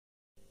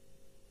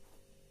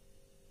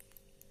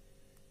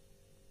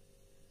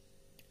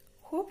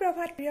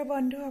সুপ্ৰভাত প্ৰিয়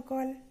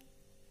বন্ধুসকল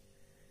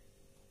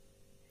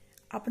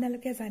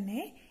আপোনালোকে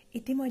জানে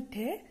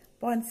ইতিমধ্যে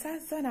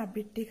 50 জন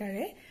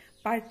আবৃত্তিকাৰে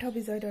পাৰ্থ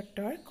বিজয়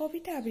দত্তৰ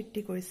কবিতা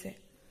আবৃত্তি কৰিছে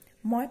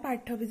মই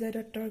পাৰ্থ বিজয়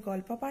দত্তৰ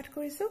গল্প পাঠ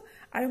কৰিছো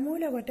আৰু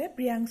মোৰ লগতে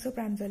প্ৰিয়াংশু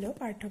প্ৰাঞ্জলেও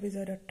পাৰ্থ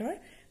বিজয় দত্তৰ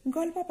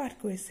গল্প পাঠ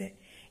কৰিছে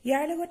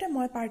ইয়াৰ লগতে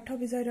মই পাৰ্থ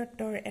বিজয়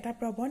দত্তৰ এটা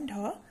প্ৰবন্ধ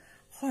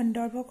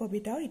সন্দৰ্ভ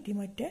কবিতাও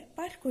ইতিমধ্যে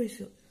পাঠ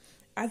কৰিছো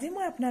আজি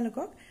মই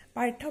আপোনালোকক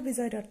পাৰ্থ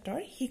বিজয় দত্তৰ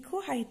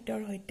শিশু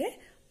সাহিত্যৰ সৈতে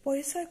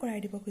পৰিচয় কৰাই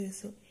দিব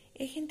খুজিছো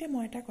এইখিনিতে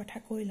মই এটা কথা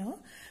কৈ লওঁ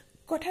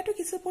কথাটো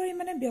কিছু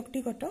পৰিমাণে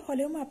ব্যক্তিগত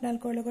হলেও মই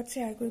আপোনালোকৰ লগত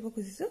শ্বেয়াৰ কৰিব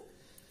খুজিছো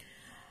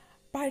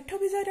পাৰ্থ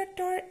বিজয়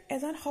দত্তৰ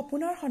এজন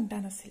সপোনৰ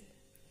সন্তান আছিল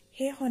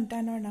সেই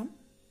সন্তানৰ নাম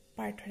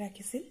পাৰ্থ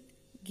ৰাখিছিল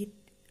গীত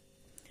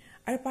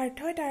আৰু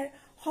পাৰ্থই তাৰ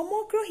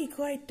সমগ্ৰ শিশু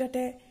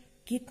সাহিত্যতে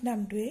গীত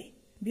নামটোৱে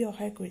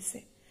ব্যৱহাৰ কৰিছে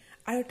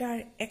আৰু তাৰ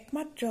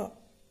একমাত্ৰ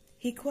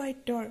শিশু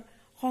সাহিত্যৰ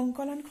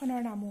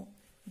সংকলনখনৰ নামো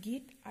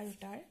গীত আৰু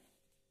তাৰ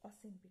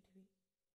achin